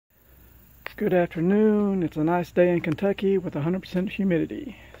Good afternoon. It's a nice day in Kentucky with 100%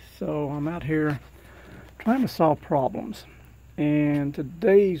 humidity. So I'm out here trying to solve problems. And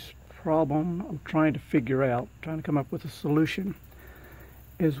today's problem I'm trying to figure out, trying to come up with a solution,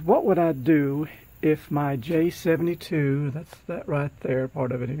 is what would I do if my J72, that's that right there,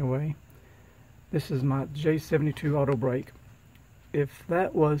 part of it anyway, this is my J72 auto brake, if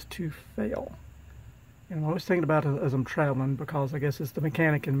that was to fail. And I was thinking about it as I'm traveling, because I guess it's the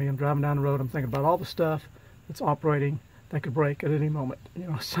mechanic in me. I'm driving down the road, I'm thinking about all the stuff that's operating that could break at any moment.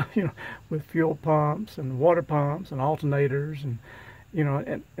 So, with fuel pumps and water pumps and alternators, and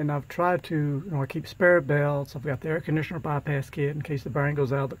and I've tried to, I keep spare belts. I've got the air conditioner bypass kit in case the bearing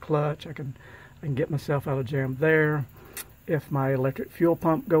goes out of the clutch. I can get myself out of jam there. If my electric fuel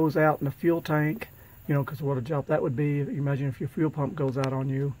pump goes out in the fuel tank, because what a job that would be. Imagine if your fuel pump goes out on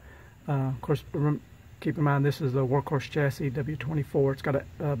you. Of course, keep in mind, this is the Workhorse J72. It's got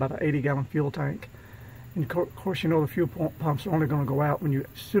about an 80-gallon fuel tank. And of course, the fuel pumps are only going to go out as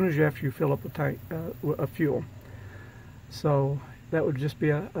soon as after you fill up the tank of fuel. So that would just be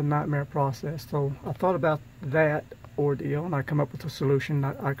a nightmare process. So I thought about that ordeal, and I come up with a solution.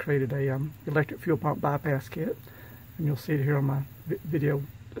 I created a electric fuel pump bypass kit, and you'll see it here on my video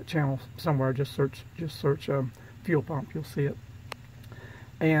channel somewhere. Just search fuel pump. You'll see it.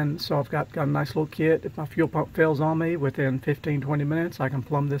 And so I've got a nice little kit. If my fuel pump fails on me within 15-20 minutes, I can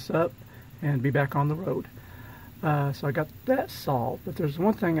plumb this up and be back on the road. So I got that solved. But there's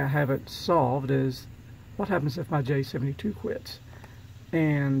one thing I haven't solved, is what happens if my J72 quits.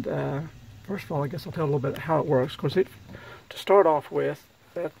 And first of all, I guess I'll tell a little bit how it works. Of course, to start off with,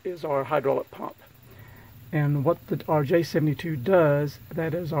 that is our hydraulic pump. And what our J72 does,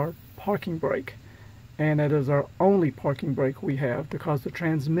 that is our parking brake. And that is our only parking brake we have, because the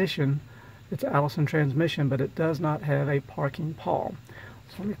transmission, it's an Allison transmission, but it does not have a parking pawl.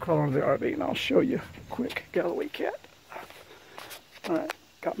 So let me crawl under the RV and I'll show you quick. Galloway cat. Alright,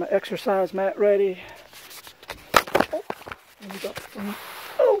 got my exercise mat ready.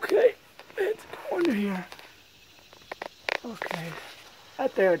 Okay, let's go under here. Okay,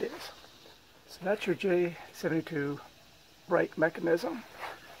 there it is. So that's your J72 brake mechanism.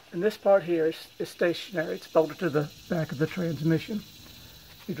 And this part here is stationary. It's bolted to the back of the transmission.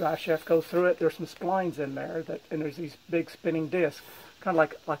 The drive shaft goes through it. There's some splines in there, and there's these big spinning discs, kind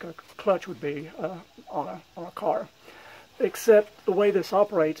of like a clutch would be on a car. Except the way this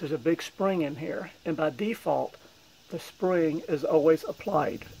operates, there's a big spring in here, and by default, the spring is always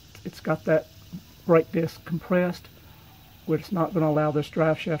applied. It's got that brake disc compressed, which is not going to allow this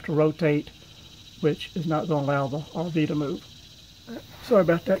drive shaft to rotate, which is not going to allow the RV to move. Sorry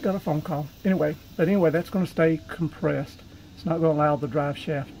about that, got a phone call. Anyway, that's going to stay compressed. It's not going to allow the drive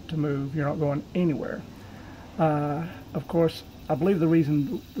shaft to move. You're not going anywhere. Of course, I believe the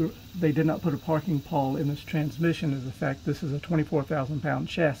reason they did not put a parking pawl in this transmission is the fact this is a 24,000-pound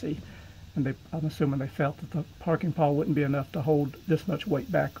chassis, and I'm assuming they felt that the parking pawl wouldn't be enough to hold this much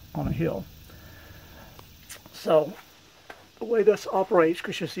weight back on a hill. So the way this operates,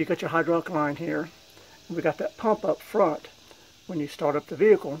 because you see you got your hydraulic line here, and we got that pump up front. When you start up the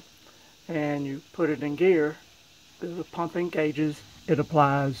vehicle and you put it in gear, the pump engages. It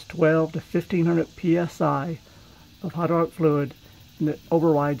applies 12 to 1500 psi of hydraulic fluid, and it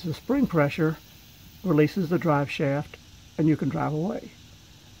overrides the spring pressure, releases the drive shaft, and you can drive away.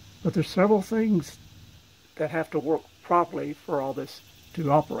 But there's several things that have to work properly for all this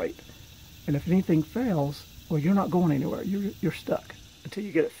to operate. And if anything fails, well, you're not going anywhere. You're stuck until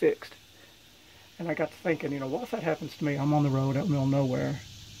you get it fixed. And I got to thinking, what if that happens to me? I'm on the road out in the middle of nowhere,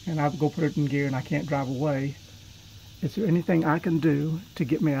 and I go put it in gear and I can't drive away. Is there anything I can do to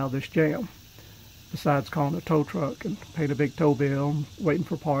get me out of this jam, besides calling a tow truck and paying a big tow bill, waiting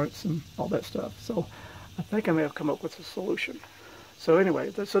for parts and all that stuff? So I think I may have come up with a solution. So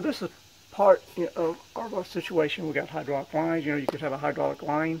anyway, so this is part of our situation. We got hydraulic lines. You could have a hydraulic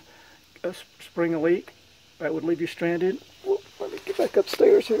line, spring a leak, that would leave you stranded. Whoop, let me get back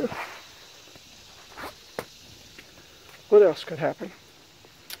upstairs here. What else could happen?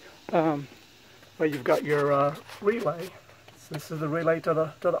 Well, you've got your relay. So this is the relay to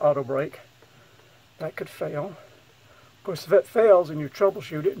the auto brake. That could fail. Of course, if it fails and you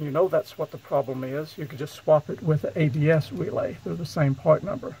troubleshoot it and you know that's what the problem is, you could just swap it with the ABS relay. They're the same part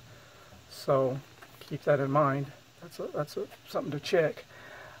number. So keep that in mind. That's something to check.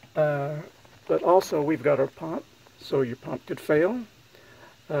 But also, we've got our pump. So your pump could fail.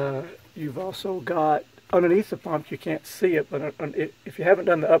 You've also got underneath the pump, you can't see it, but if you haven't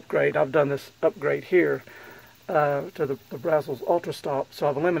done the upgrade, I've done this upgrade here to the Brazos Ultra Stop, so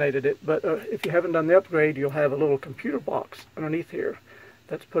I've eliminated it. But if you haven't done the upgrade, you'll have a little computer box underneath here,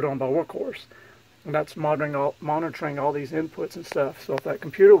 that's put on by Workhorse. And that's monitoring all these inputs and stuff. So if that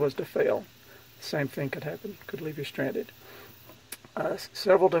computer was to fail, the same thing could happen. Could leave you stranded.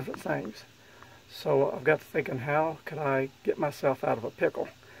 Several different things. So I've got to thinking, how could I get myself out of a pickle?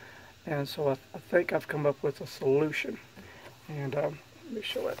 And so I think I've come up with a solution. And let me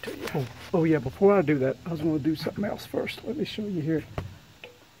show that to you. Oh yeah, before I do that, I was going to do something else first. Let me show you here.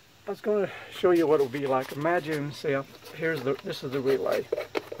 I was going to show you what it would be like. Imagine, see, this is the relay.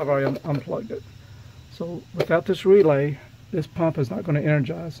 I've already unplugged it. So without this relay, this pump is not going to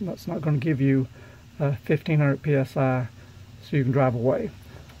energize, and that's not going to give you 1500 psi so you can drive away.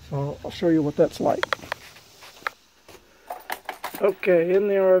 So I'll show you what that's like. Okay, in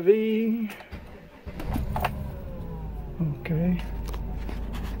the RV. Okay.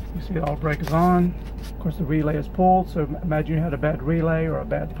 You see all brake is on. Of course the relay is pulled, so imagine you had a bad relay or a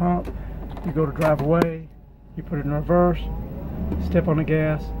bad pump. You go to drive away, you put it in reverse, step on the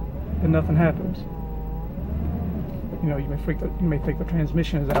gas, and nothing happens. You know, you may think the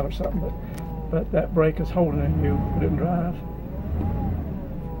transmission is out or something, but that brake is holding it and you put it in drive.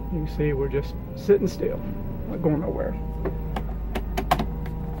 You can see we're just sitting still, not going nowhere.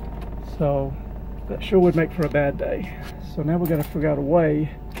 So that sure would make for a bad day. So now we've got to figure out a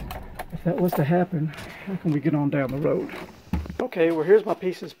way, if that was to happen, how can we get on down the road? Okay, well here's my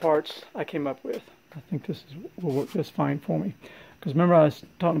pieces, parts I came up with. I think this will work just fine for me. Because remember I was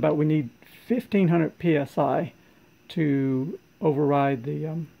talking about we need 1500 psi to override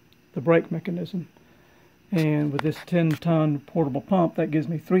the brake mechanism. And with this 10-ton portable pump, that gives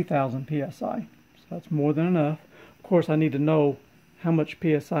me 3000 psi. So that's more than enough. Of course, I need to know how much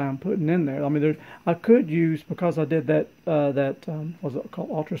psi I'm putting in there. I mean, I could use, because I did that, what's it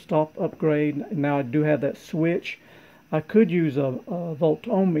called, ultra stop upgrade, and now I do have that switch, I could use a volt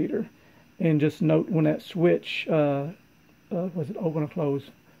ohm meter and just note when that switch, was it open or close,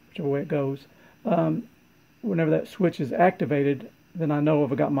 whichever way it goes, whenever that switch is activated, then I know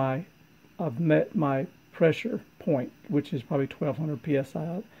I've met my pressure point, which is probably 1200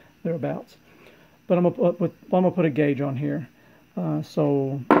 psi thereabouts. But I'm gonna put a gauge on here.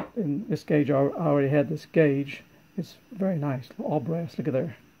 So in this gauge, I already had this gauge. It's very nice, all brass. Look at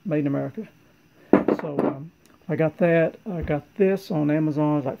there, made in America. So I got that. I got this on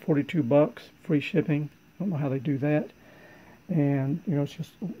Amazon. It's like 42 bucks, free shipping. I don't know how they do that. And you know, it's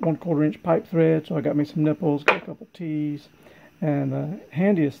just 1/4 inch pipe thread. So I got me some nipples, got a couple T's, and the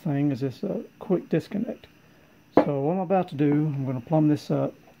handiest thing is this quick disconnect. So what I'm about to do, I'm going to plumb this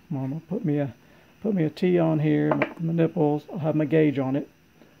up. I'm going to put me a T on here, my nipples. I'll have my gauge on it.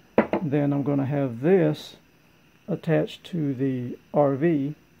 Then I'm going to have this attached to the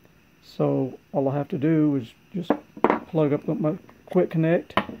RV. So all I have to do is just plug up my quick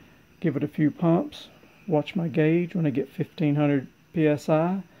connect, give it a few pumps, watch my gauge. When I get 1500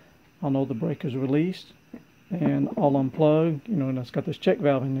 psi, I'll know the brake is released, and I'll unplug. You know, and it's got this check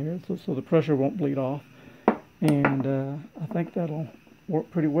valve in there, so the pressure won't bleed off. And I think that'll work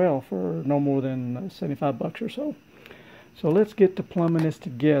pretty well for no more than 75 bucks or so. So let's get to plumbing this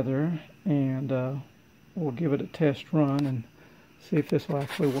together, and we'll give it a test run and see if this will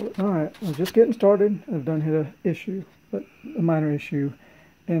actually work. Alright, I'm just getting started. I've done hit an issue, but a minor issue.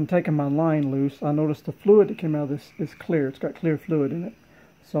 And taking my line loose, I noticed the fluid that came out of this is clear. It's got clear fluid in it.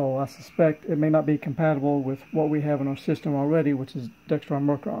 So I suspect it may not be compatible with what we have in our system already, which is Dextron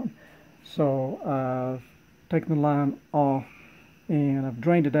Mercron. So I've taken the line off and I've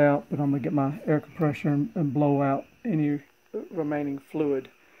drained it out, but I'm going to get my air compressor and blow out any remaining fluid.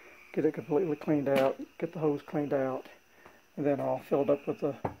 Get it completely cleaned out, get the hose cleaned out, and then I'll fill it up with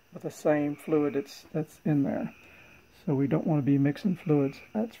the same fluid that's in there. So we don't want to be mixing fluids,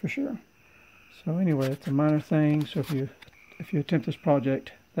 that's for sure. So anyway, it's a minor thing. So if you attempt this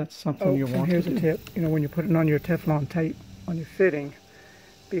project, that's something you want to do. Here's a tip. You know, when you're putting on your Teflon tape on your fitting,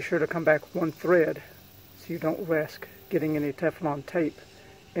 be sure to come back one thread so you don't risk getting any Teflon tape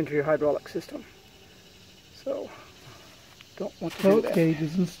into your hydraulic system. So don't want to do that. Gauge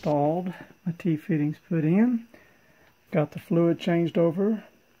is installed. My T-fittings put in. Got the fluid changed over.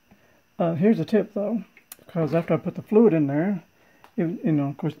 Here's a tip though, because after I put the fluid in there, you know,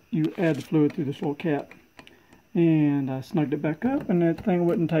 of course, you add the fluid through this little cap. And I snugged it back up, and that thing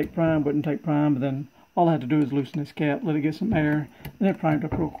wouldn't take prime, but then all I had to do is loosen this cap, let it get some air, and it primed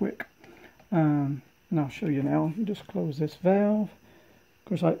up real quick. And I'll show you now. You just close this valve. Of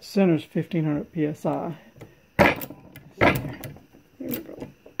course, it centers 1500 psi. Here we go.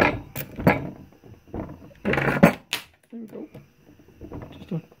 There we go.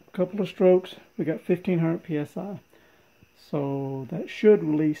 Just a couple of strokes. We got 1500 psi. So that should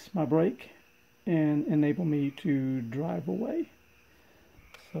release my brake and enable me to drive away.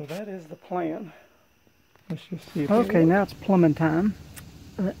 So that is the plan. Let's just see. Okay, now it's plumbing time.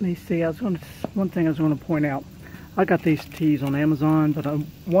 Let me see. One thing I was going to point out. I got these tees on Amazon, but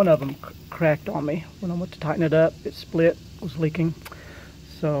one of them cracked on me. When I went to tighten it up, it split, was leaking.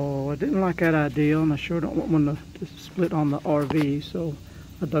 So I didn't like that idea, and I sure don't want one to split on the RV. So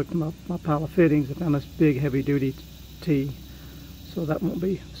I dug my pile of fittings. I found this big heavy-duty tee, so that won't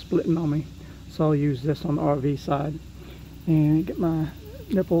be splitting on me. So I'll use this on the RV side. And get my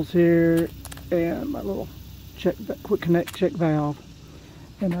nipples here and my little quick connect check valve.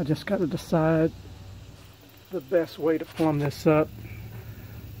 And I just got to decide the best way to plumb this up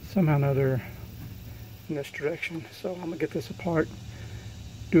somehow or another in this direction. So I'm gonna get this apart,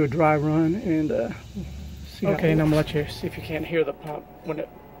 do a dry run, and see. Okay, and I'm gonna let you see if you can't hear the pump when it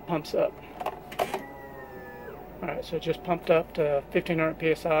pumps up. All right, so it just pumped up to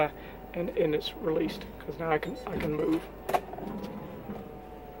 1500 psi, and it's released because now I can move.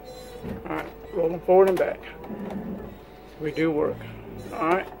 All right, rolling forward and back. So we do work. All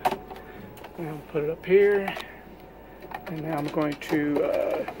right. And I'll put it up here, and now I'm going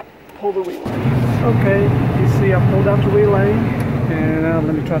to pull the relay. Okay, you see I pulled out the relay, and now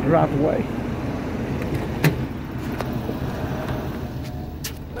let me try to drive away.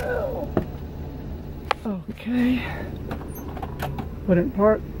 Okay, put it in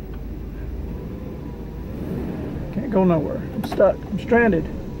park. Can't go nowhere. I'm stuck. I'm stranded.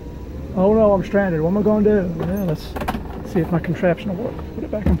 Oh no, I'm stranded. What am I going to do? Well, let's see if my contraption will work. Put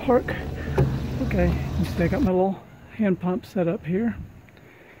it back in park. Okay, you see I got my little hand pump set up here.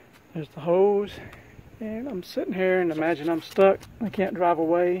 There's the hose, and I'm sitting here and imagine I'm stuck. I can't drive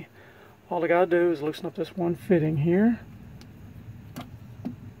away. All I gotta do is loosen up this one fitting here,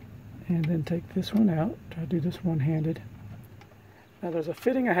 and then take this one out. Try to do this one-handed. Now there's a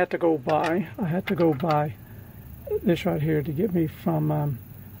fitting I had to go buy. I had to go buy this right here to get me from, I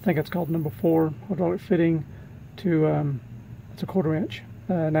think it's called number 4 hydraulic fitting to, it's a 1/4 inch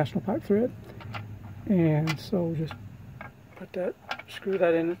national pipe thread. And so just put that, screw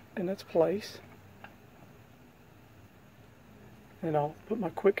that in its place. And I'll put my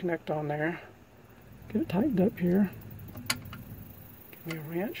quick connect on there. Get it tightened up here. Give me a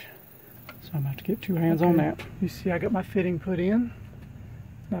wrench. So I'm going to have to get 2 hands on that. You see I got my fitting put in.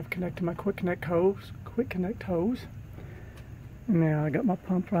 Now I've connected my quick connect hose. Now I got my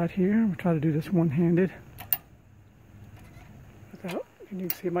pump right here. We'll try to do this one-handed. Without, and you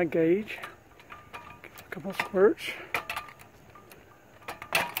can see my gauge. A couple squirts,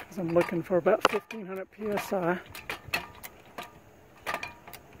 because I'm looking for about 1500 psi.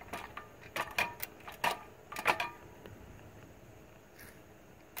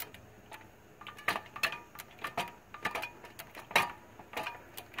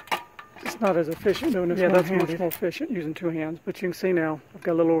 It's not as efficient doing this one hand. Much more efficient using 2 hands, but you can see now I've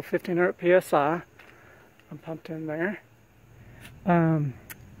got a little over 1500 psi. I'm pumped in there.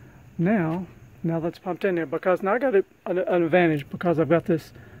 Now that's pumped in there, because now I got an advantage because I've got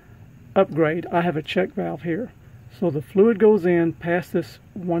this upgrade. I have a check valve here. So the fluid goes in past this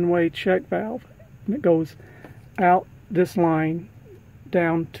one-way check valve, and it goes out this line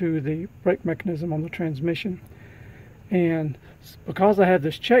down to the brake mechanism on the transmission. And because I have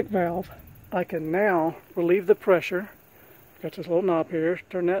this check valve, I can now relieve the pressure. I've got this little knob here.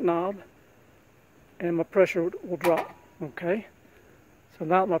 Turn that knob, and my pressure will drop. Okay? So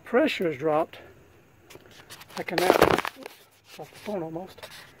now that my pressure is dropped, I can now, off the phone almost,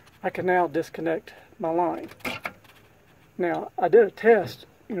 I can now disconnect my line. Now, I did a test,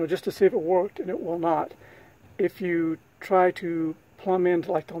 just to see if it worked, and it will not. If you try to plumb in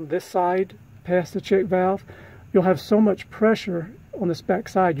like on this side, past the check valve, you'll have so much pressure on this back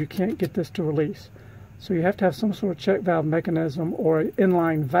side you can't get this to release. So you have to have some sort of check valve mechanism or an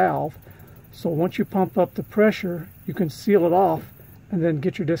inline valve. So once you pump up the pressure, you can seal it off and then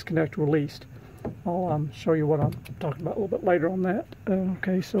get your disconnect released. I'll show you what I'm talking about a little bit later on that.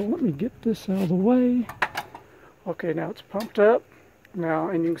 Okay, so let me get this out of the way. Okay, now it's pumped up. Now,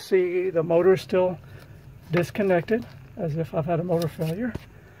 and you can see the motor is still disconnected, as if I've had a motor failure.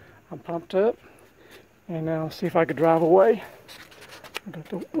 I'm pumped up, and now see if I could drive away. I got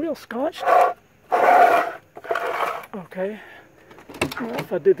the wheel scotched. Okay, well,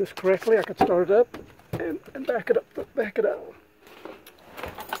 if I did this correctly, I could start it up and back it up, back it up.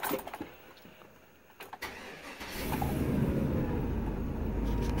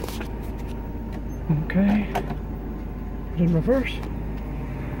 Okay, put it in reverse.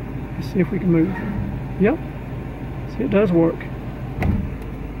 Let's see if we can move. Yep, see, it does work.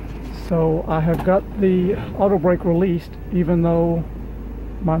 So I have got the auto brake released even though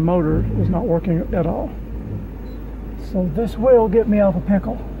my motor is not working at all. So this will get me out of a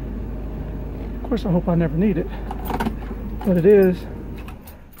pickle. Of course, I hope I never need it, but it is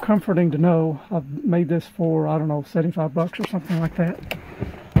comforting to know I've made this for, I don't know, 75 bucks or something like that.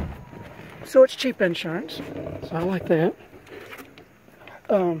 So it's cheap insurance, so I like that.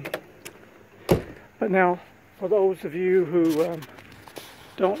 But now, for those of you who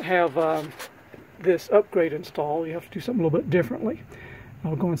don't have this upgrade installed, you have to do something a little bit differently.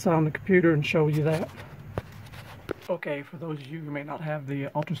 I'll go inside on the computer and show you that. Okay, for those of you who may not have the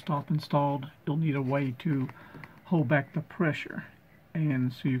ultra-stop installed, you'll need a way to hold back the pressure,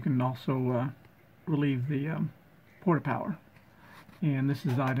 and so you can also relieve the porta power. And this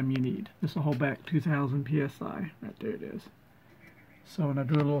is the item you need. This will hold back 2,000 psi. Right there it is. So when I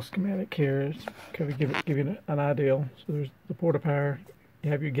do a little schematic here, it's kind of give you an idea. So there's the porta power. You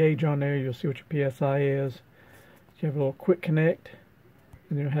have your gauge on there. You'll see what your psi is. You have a little quick connect,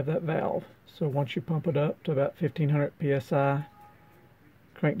 and then you have that valve. So once you pump it up to about 1,500 psi,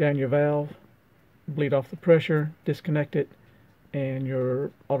 crank down your valve, bleed off the pressure, disconnect it, and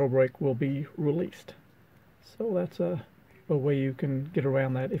your auto brake will be released. So that's a way you can get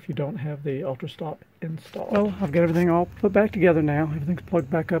around that if you don't have the ultra stop installed. Well, I've got everything all put back together now. Everything's plugged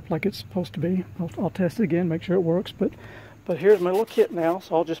back up like it's supposed to be. I'll test it again, make sure it works. But here's my little kit now,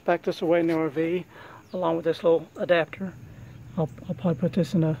 so I'll just pack this away in the RV along with this little adapter. I'll probably put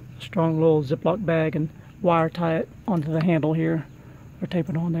this in a strong little Ziploc bag and wire tie it onto the handle here, or tape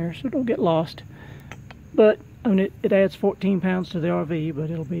it on there so it don't get lost. But I mean, it adds 14 pounds to the RV, but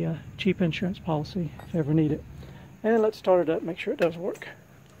it'll be a cheap insurance policy if you ever need it. And let's start it up, make sure it does work.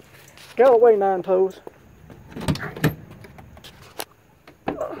 Galloway 9 toes.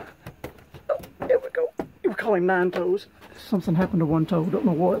 There we go. We call him 9 toes. Something happened to one toe, don't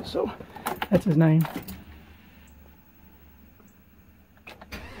know what, so that's his name.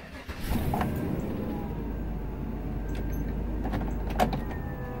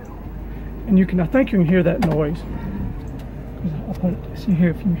 And you can, I think you can hear that noise. I'll put it, see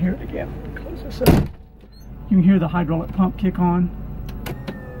here if you can hear it again. Close this up. You can hear the hydraulic pump kick on.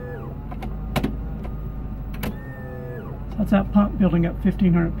 So that's that pump building up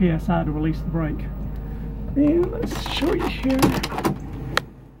 1,500 psi to release the brake. And let's show you here.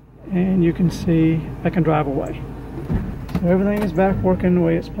 And you can see I can drive away. So everything is back working the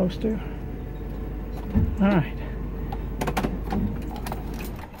way it's supposed to. Alright.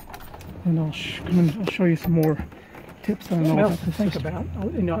 And I'll show you some more tips that I know what to think about.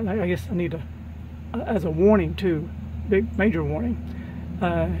 You know, I guess I need to, as a warning too, major warning.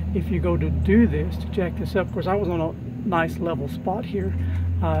 If you go to do this, to jack this up, of course I was on a nice level spot here.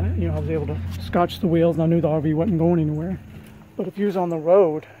 You know, I was able to scotch the wheels and I knew the RV wasn't going anywhere. But if you was on the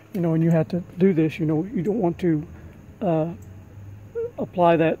road, you know, and you had to do this, you know, you don't want to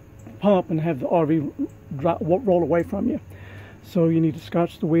apply that pump and have the RV roll away from you. So you need to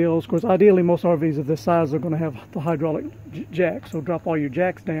scotch the wheels. Of course, ideally, most RVs of this size are going to have the hydraulic jack. So drop all your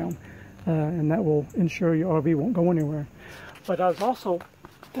jacks down, and that will ensure your RV won't go anywhere. But I was also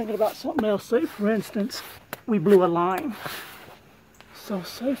thinking about something else. Say, for instance, we blew a line. So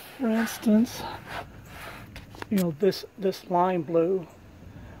say, for instance, you know, this line blew.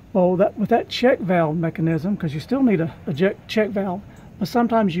 Well, with that check valve mechanism, because you still need a check valve. But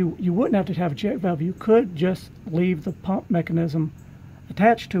sometimes you wouldn't have to have a check valve. You could just leave the pump mechanism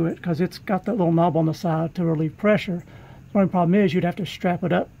attached to it because it's got that little knob on the side to relieve pressure. The only problem is you'd have to strap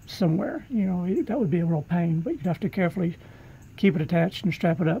it up somewhere. You know, that would be a real pain, but you'd have to carefully keep it attached and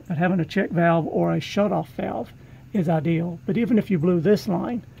strap it up. But having a check valve or a shut-off valve is ideal. But even if you blew this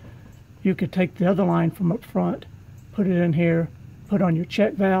line, you could take the other line from up front, put it in here, put on your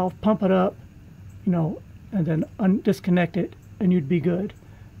check valve, pump it up, you know, and then disconnect it, and you'd be good.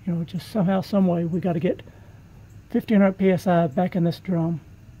 You know, just somehow, some way, we got to get 1,500 psi back in this drum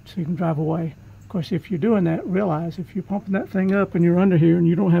so you can drive away. Of course, if you're doing that, realize if you're pumping that thing up and you're under here and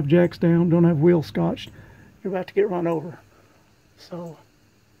you don't have jacks down, don't have wheels scotched, you're about to get run over. So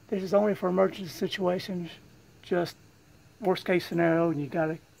this is only for emergency situations, just worst case scenario, and you got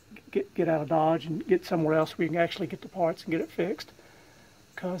to get out of Dodge and get somewhere else where you can actually get the parts and get it fixed.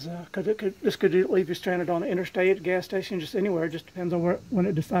 Because this could leave you stranded on the interstate, gas station, just anywhere. It just depends on when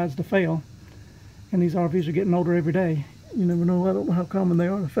it decides to fail. And these RVs are getting older every day. You never know. I don't know how common they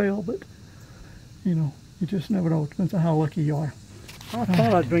are to fail, but you know, you just never know. It depends on how lucky you are. I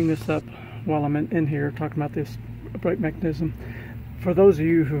thought I'd bring this up while I'm in here talking about this brake mechanism. For those of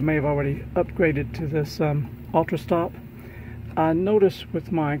you who may have already upgraded to this Ultra Stop, I noticed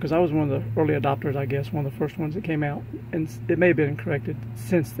with mine, because I was one of the early adopters, I guess, one of the first ones that came out, and it may have been corrected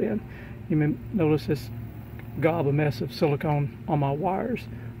since then. You may notice this gob, a mess of silicone on my wires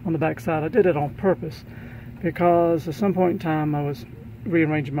on the back side. I did it on purpose because at some point in time I was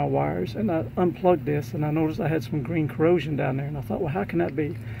rearranging my wires and I unplugged this and I noticed I had some green corrosion down there, and I thought, well, how can that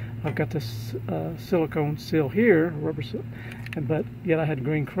be? I've got this silicone seal here, rubber seal, but yet I had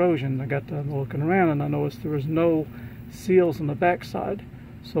green corrosion. I got looking around and I noticed there was no seals on the back side,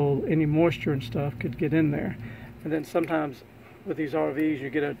 so any moisture and stuff could get in there. And then sometimes with these RVs you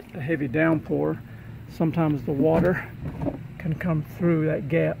get a heavy downpour. Sometimes the water can come through that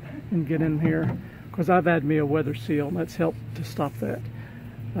gap and get in here, because I've had me a weather seal and that's helped to stop that.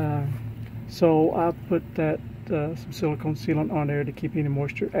 So I put that some silicone sealant on there to keep any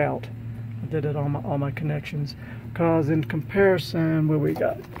moisture out. I did it on all my connections, because in comparison, where we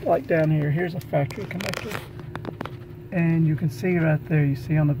got, like down here, here's a factory connector, and you can see right there, you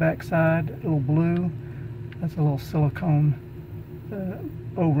see on the back side, a little blue, that's a little silicone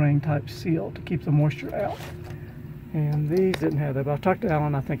O-ring type seal to keep the moisture out. And these didn't have that, but I've talked to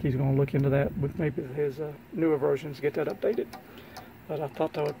Alan. I think he's going to look into that with maybe his newer versions, get that updated. But I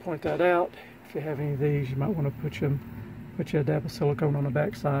thought I would point that out. If you have any of these, you might want to put your dab of silicone on the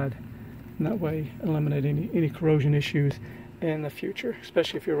back side, and that way eliminate any corrosion issues in the future,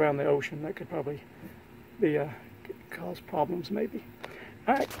 especially if you're around the ocean. That could probably be cause problems maybe.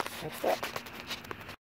 All right, that's that.